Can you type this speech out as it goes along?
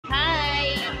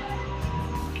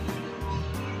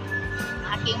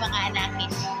mga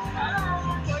anakis.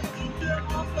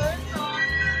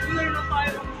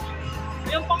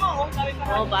 Ayan pa nga, oh.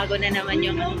 Oh, bago na naman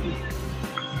yung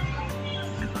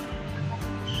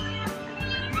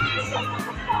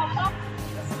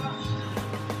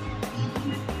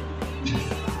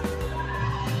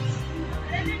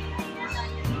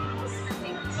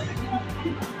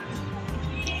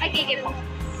ay, kikip mo.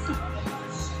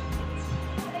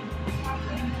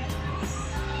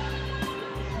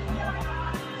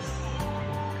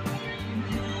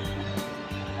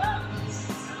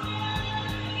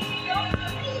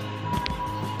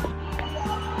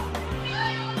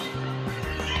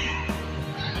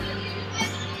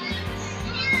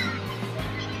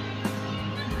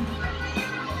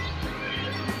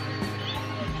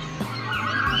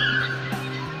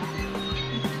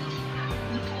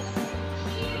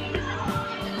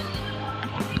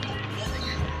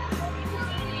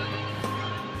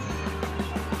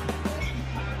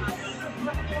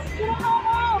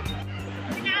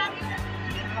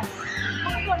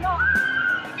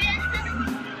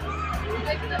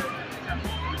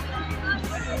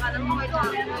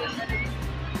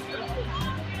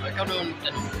 Ikaw doon,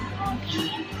 ayan.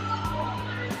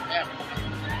 Ayan.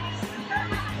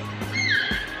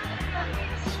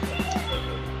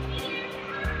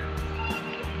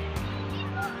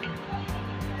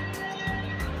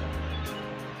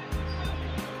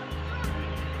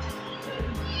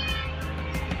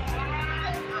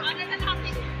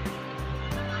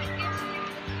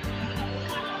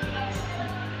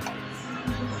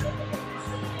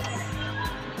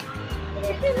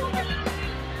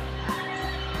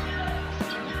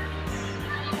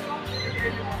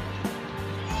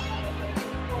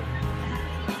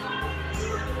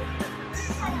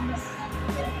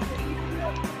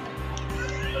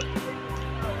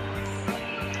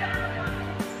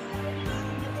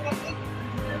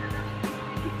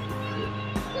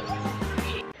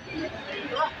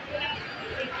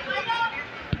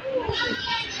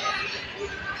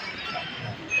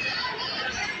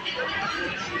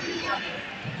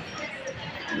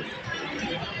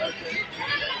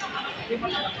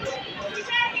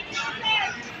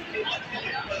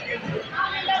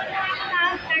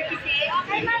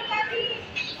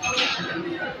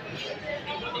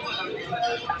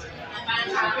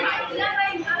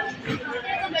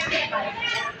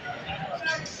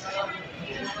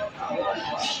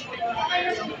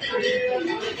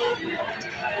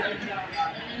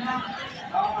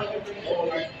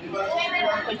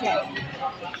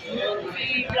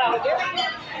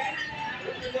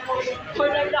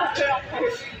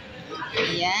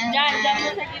 Diyan sa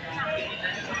gitna.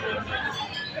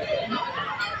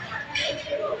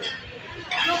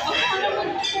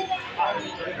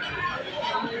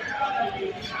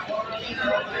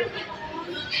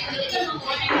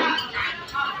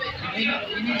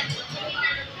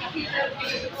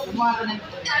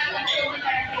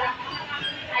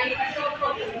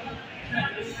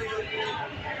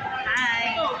 Hi.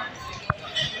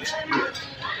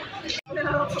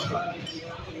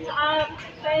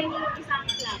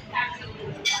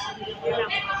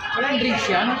 Walang drinks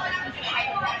yan?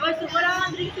 Wala nga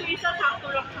drink yung isa, sakto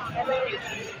lang siya.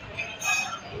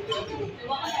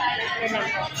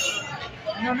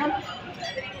 Ano naman?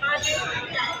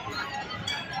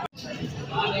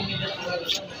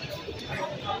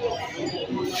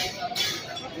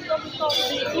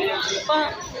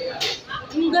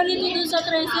 Yung ganito dun sa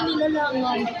 13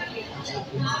 nilalangan.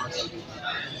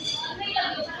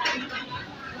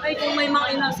 Ay, kung may mga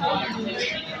inasal.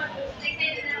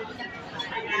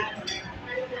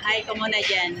 Hi ka muna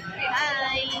dyan.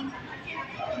 Hi.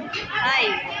 Hi.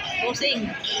 Bossing.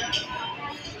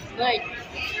 Good.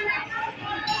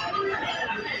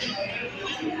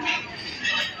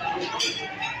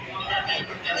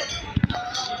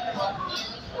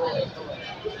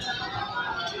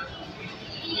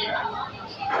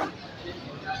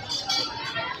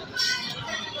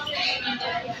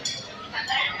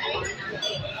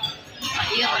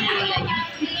 Iya, ang gula niya.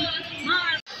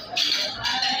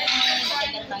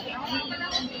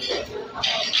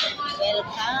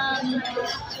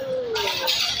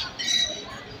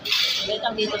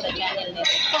 Welcome dito sa channel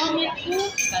nito. Pangit ko.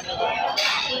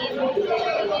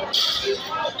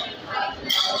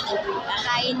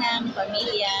 Kakain ng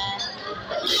pamilya.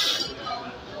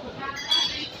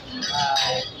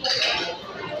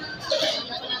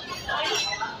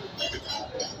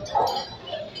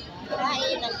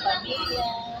 Kain ng pamilya.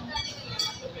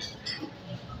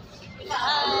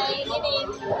 Hi,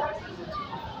 Nining.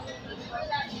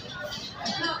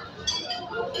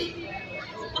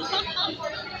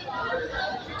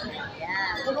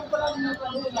 Ayan.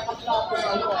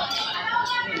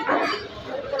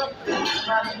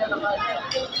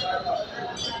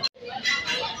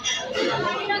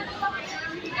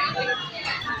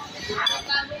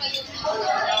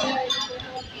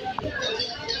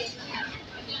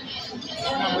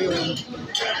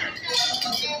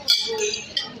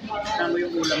 Tignan mo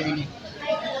yung ulam yun eh.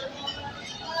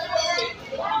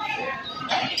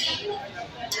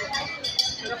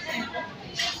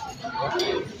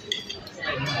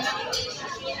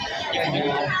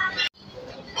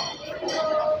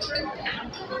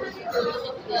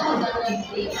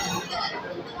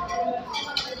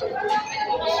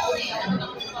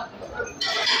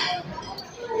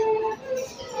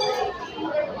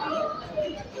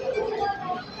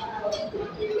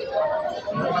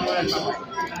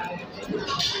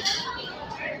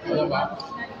 Wala ba?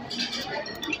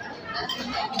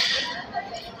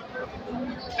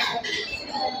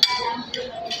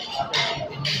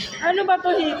 Ano ba to,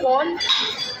 hipon?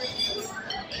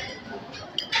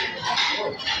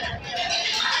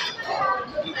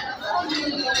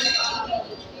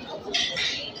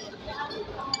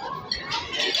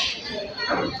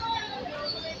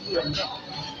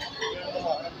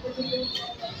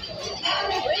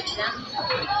 Wait lang.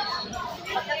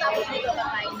 Pagkatapos nito,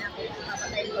 kakain na ako.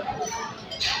 Papatayin ko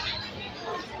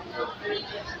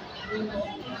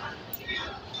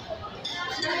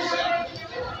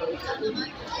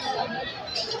na.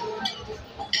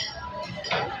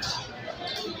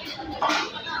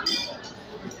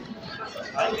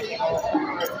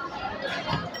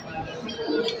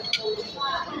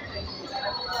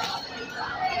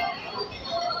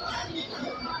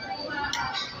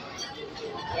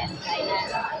 Yan, kain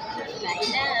na. Kain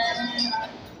na.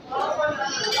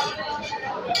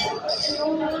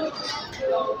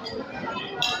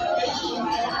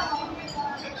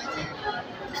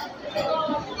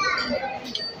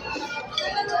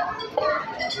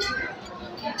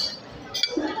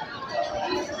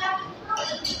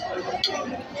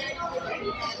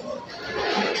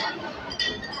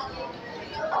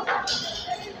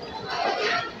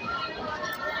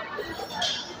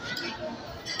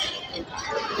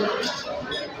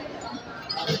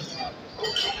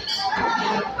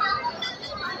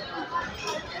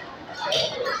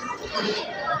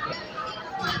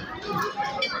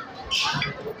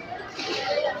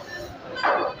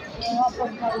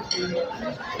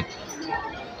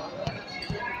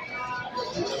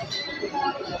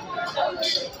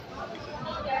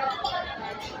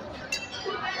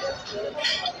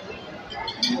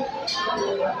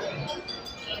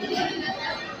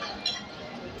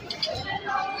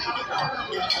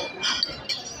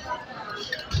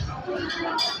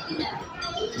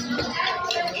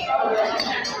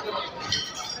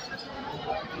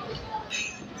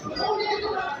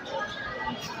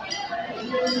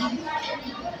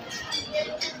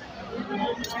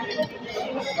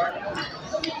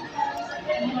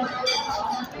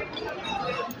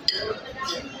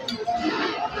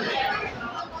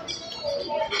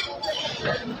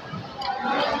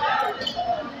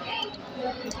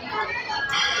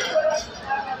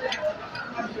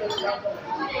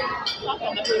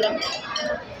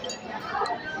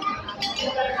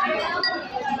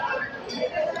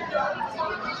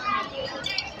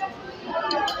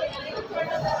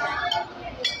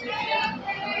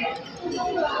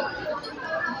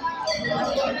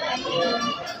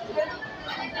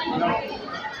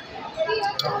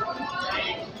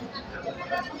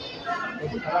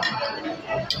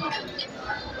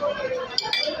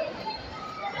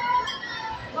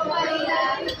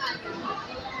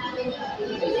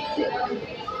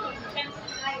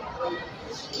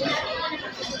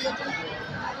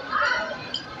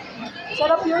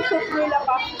 Sarap yung soup nila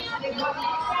pa.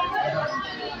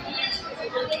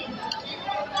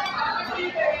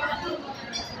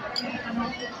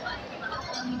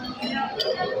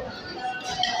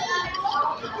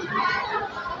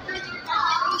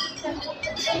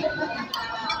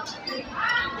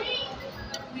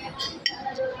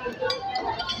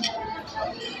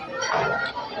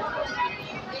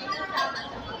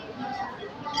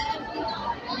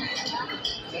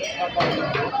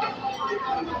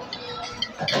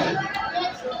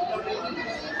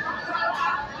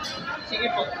 Sige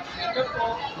po. Ito po.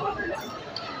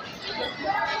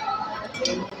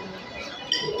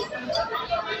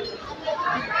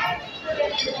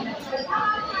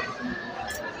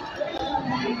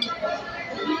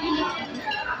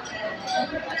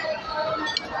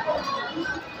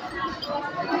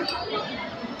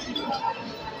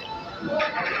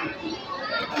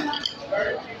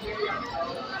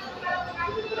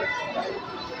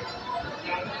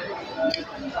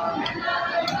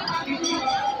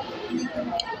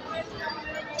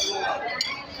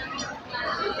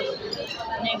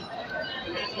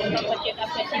 Magpa-check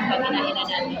up kasi pag inaina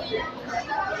natin.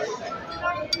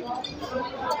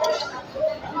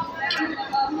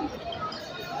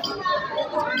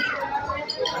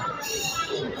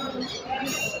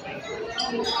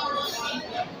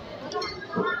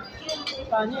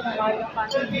 Paano yun? Nakaya ka.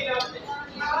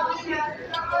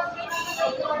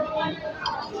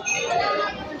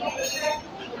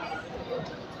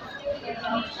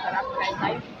 Sarap, kain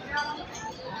tayo.